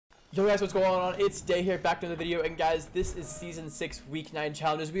Yo guys, what's going on? It's Day here, back to the video, and guys, this is Season 6, Week 9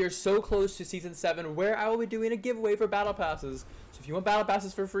 challenges. We are so close to Season 7, where I will be doing a giveaway for Battle Passes. So if you want Battle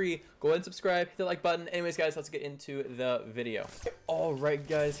Passes for free, go ahead and subscribe, hit the like button. Anyways guys, let's get into the video. Alright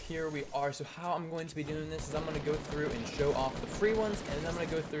guys, here we are. So how I'm going to be doing this is I'm going to go through and show off the free ones, and then I'm going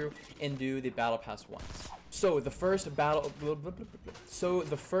to go through and do the Battle Pass ones. So the first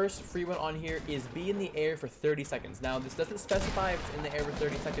free one on here is be in the air for 30 seconds. Now this doesn't specify if it's in the air for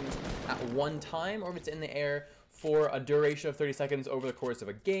 30 seconds at one time or if it's in the air for a duration of 30 seconds over the course of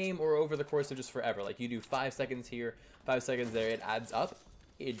a game or over the course of just forever. Like you do 5 seconds here, 5 seconds there, it adds up.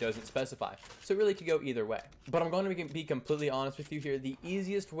 It doesn't specify, so it really could go either way. But I'm going to be completely honest with you here. The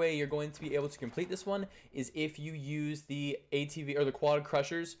easiest way you're going to be able to complete this one is if you use the ATV or the quad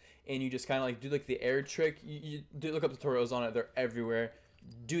crushers and you just kind of like do like the air trick. You do look up tutorials on it, they're everywhere.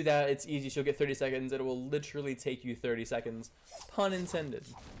 Do that, it's easy. She'll get 30 seconds. It will literally take you 30 seconds, pun intended.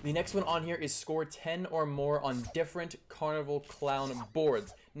 The next one on here is score 10 or more on different carnival clown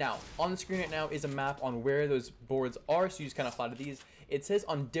boards. Now on the screen right now is a map on where those boards are, so you just kind of fly to these. It says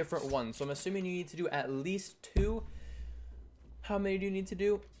on different ones, so I'm assuming you need to do at least 2. How many do you need to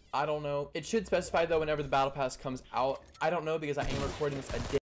do? I don't know. It should specify though whenever the battle pass comes out. I don't know because I am recording this a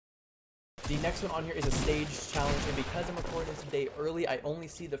day. The next one on here is a stage challenge, and because I'm recording this a day early, I only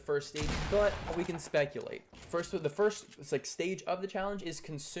see the first stage, but we can speculate. The first stage of the challenge is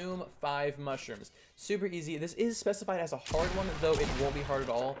consume 5 mushrooms. Super easy. This is specified as a hard one, though it won't be hard at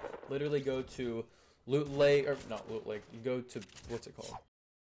all. Literally go to Loot Lake, or not Loot Lake, you go to, what's it called?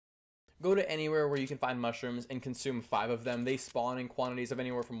 Go to anywhere where you can find mushrooms and consume 5 of them. They spawn in quantities of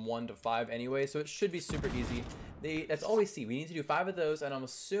anywhere from 1 to 5 anyway, so it should be super easy. That's all we see. We need to do 5 of those, and I'm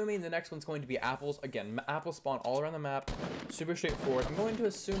assuming the next one's going to be apples. Again, apples spawn all around the map. Super straightforward. I'm going to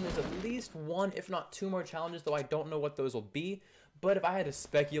assume there's at least 1, if not 2 more challenges, though I don't know what those will be. But if I had to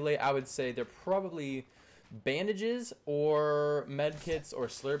speculate, I would say they're probably bandages or med kits or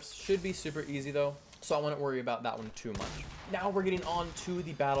slurps. Should be super easy though, so I wouldn't worry about that one too much. Now we're getting on to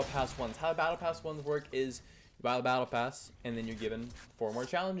the battle pass ones. How the battle pass ones work is you buy the battle pass and then you're given 4 more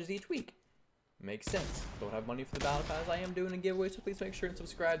challenges each week. Makes sense. Don't have money for the battle pass. I am doing a giveaway, so please make sure and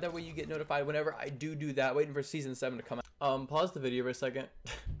subscribe. That way you get notified whenever I do that. Waiting for season 7 to come out. Pause the video for a second.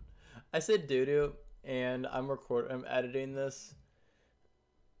 I said doo-doo and I'm editing this.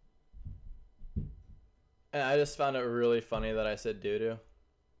 And I just found it really funny that I said doo-doo.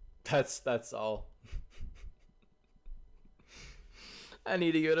 That's all. I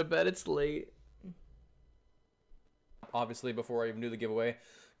need to go to bed. It's late. Obviously, before I even do the giveaway,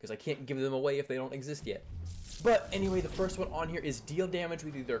 because I can't give them away if they don't exist yet. But anyway, the first one on here is deal damage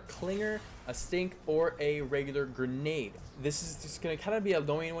with either a clinger, a stink, or a regular grenade. This is just going to kind of be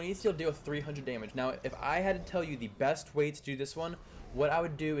annoying when you still deal 300 damage. Now, if I had to tell you the best way to do this one, what I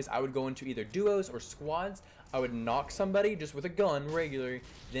would do is I would go into either duos or squads. I would knock somebody just with a gun regularly,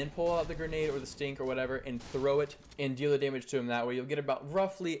 then pull out the grenade or the stink or whatever and throw it and deal the damage to them that way. You'll get about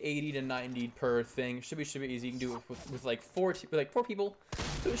roughly 80 to 90 per thing. Should be easy. You can do it with like 4 people,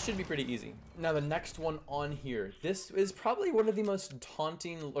 so it should be pretty easy. Now the next one on here, this is probably one of the most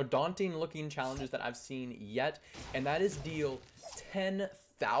daunting looking challenges that I've seen yet, and that is deal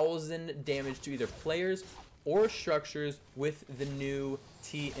 10,000 damage to either players or structures with the new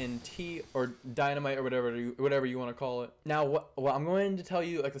TNT or dynamite or whatever you want to call it. Now what I'm going to tell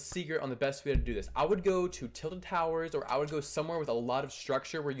you, like, the secret on the best way to do this. I would go to tilted towers, or I would go somewhere with a lot of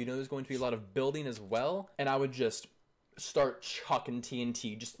structure where you know there's going to be a lot of building as well, and I would just start chucking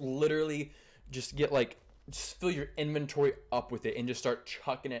TNT. Just literally just get like, just fill your inventory up with it and just start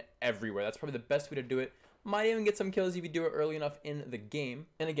chucking it everywhere. That's probably the best way to do it. Might even get some kills if you do it early enough in the game.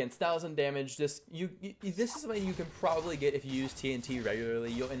 And again, 1,000 damage. This is something you can probably get if you use TNT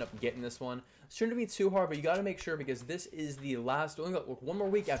regularly. You'll end up getting this one. It shouldn't be too hard, but you got to make sure, because this is the last. Only got 1 more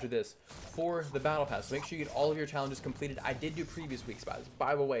week after this for the battle pass. So make sure you get all of your challenges completed. I did do previous weeks,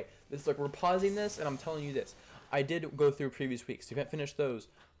 by the way. This, like, we're pausing this, and I'm telling you this. I did go through previous weeks. If you haven't finished those,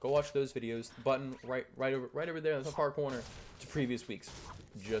 go watch those videos. The button right over there in the far corner to previous weeks.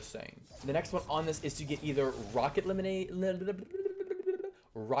 Just saying. The next one on this is to get either rocket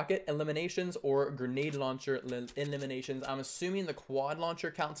eliminations or grenade launcher eliminations. I'm assuming the quad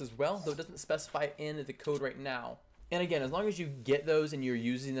launcher counts as well, though it doesn't specify in the code right now. And again, as long as you get those and you're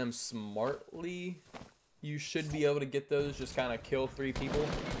using them smartly, you should be able to get those. Just kind of kill 3 people.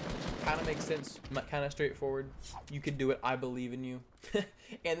 Kind of makes sense, kind of straightforward. You can do it. I believe in you.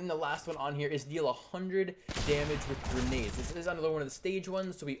 And then the last one on here is deal 100 damage with grenades. This is another one of the stage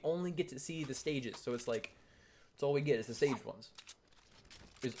ones, so we only get to see the stages. So it's like, it's all we get is the stage ones.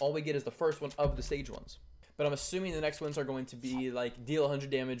 All we get is the first one of the stage ones. but I'm assuming the next ones are going to be like deal 100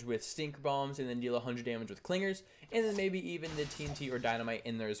 damage with stink bombs and then deal 100 damage with clingers, and then maybe even the TNT or dynamite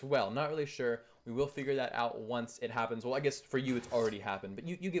in there as well. Not really sure. We will figure that out once it happens. Well, I guess for you it's already happened, but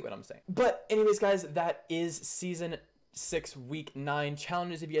you get what I'm saying. But anyways, guys, that is Season 6 Week 9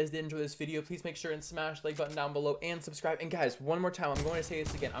 challenges. If you guys did enjoy this video, please make sure and smash the like button down below and subscribe. And guys, one more time, I'm going to say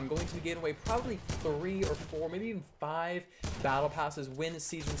this again. I'm going to be giving away probably 3 or 4, maybe even 5 battle passes when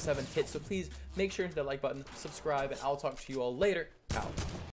Season 7 hits. So please make sure to hit that like button, subscribe, and I'll talk to you all later. Out.